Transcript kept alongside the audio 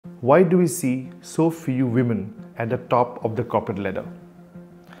Why do we see so few women at the top of the corporate ladder?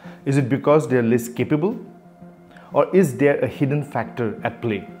 Is it because they are less capable? Or is there a hidden factor at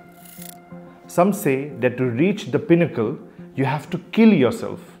play? Some say that to reach the pinnacle, you have to kill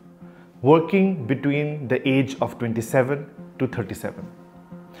yourself, working between the age of 27 to 37.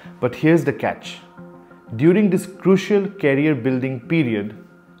 But here's the catch. During this crucial career building period,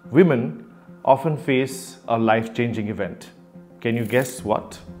 women often face a life-changing event. Can you guess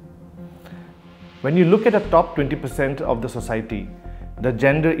what? When you look at the top 20% of the society, the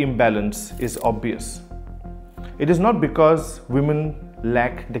gender imbalance is obvious. It is not because women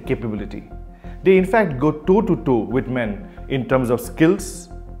lack the capability. They in fact go toe-to-toe with men in terms of skills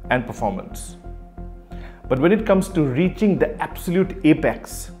and performance. But when it comes to reaching the absolute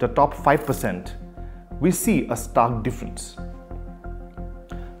apex, the top 5%, we see a stark difference.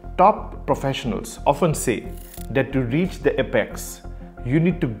 Top professionals often say that to reach the apex, you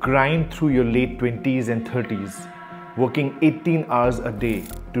need to grind through your late 20s and 30s, working 18 hours a day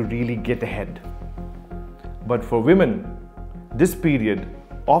to really get ahead. But for women, this period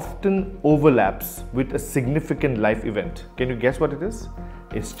often overlaps with a significant life event. Can you guess what it is?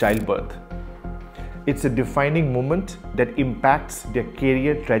 It's childbirth. It's a defining moment that impacts their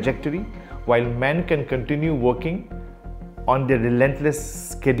career trajectory. While men can continue working on their relentless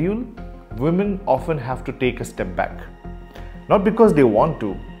schedule, women often have to take a step back. Not because they want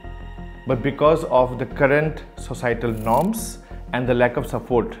to, but because of the current societal norms and the lack of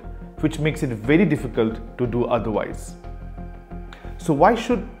support, which makes it very difficult to do otherwise. So why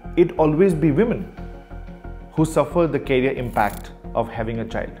should it always be women who suffer the career impact of having a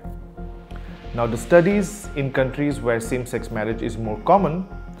child? Now, the studies in countries where same-sex marriage is more common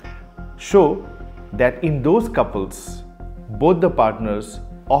show that in those couples, both the partners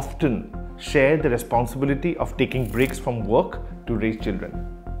often share the responsibility of taking breaks from work to raise children.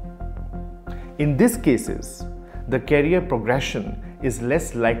 In these cases, the career progression is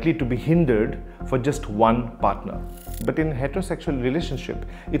less likely to be hindered for just one partner. But in a heterosexual relationship,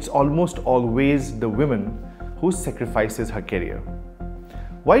 it's almost always the woman who sacrifices her career.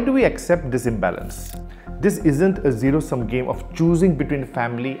 Why do we accept this imbalance? This isn't a zero-sum game of choosing between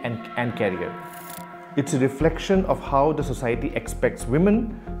family and career. It's a reflection of how the society expects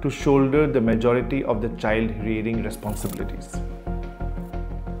women to shoulder the majority of the child-rearing responsibilities.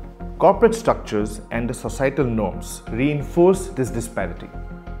 Corporate structures and the societal norms reinforce this disparity.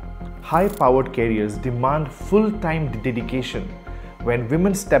 High-powered careers demand full-time dedication. When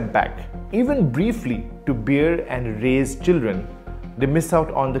women step back, even briefly, to bear and raise children, they miss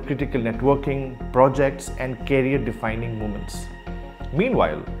out on the critical networking, projects, and career-defining moments.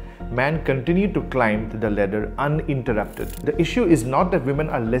 Meanwhile, men continue to climb the ladder uninterrupted. The issue is not that women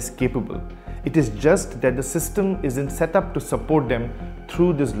are less capable. It is just that the system isn't set up to support them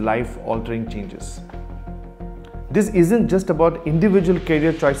through these life-altering changes. This isn't just about individual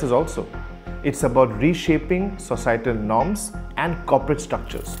career choices also. It's about reshaping societal norms and corporate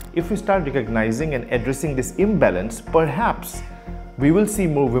structures. If we start recognizing and addressing this imbalance, perhaps we will see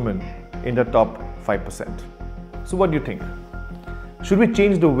more women in the top 5%. So what do you think? Should we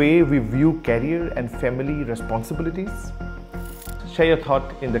change the way we view career and family responsibilities? Share your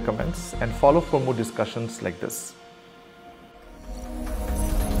thought in the comments and follow for more discussions like this.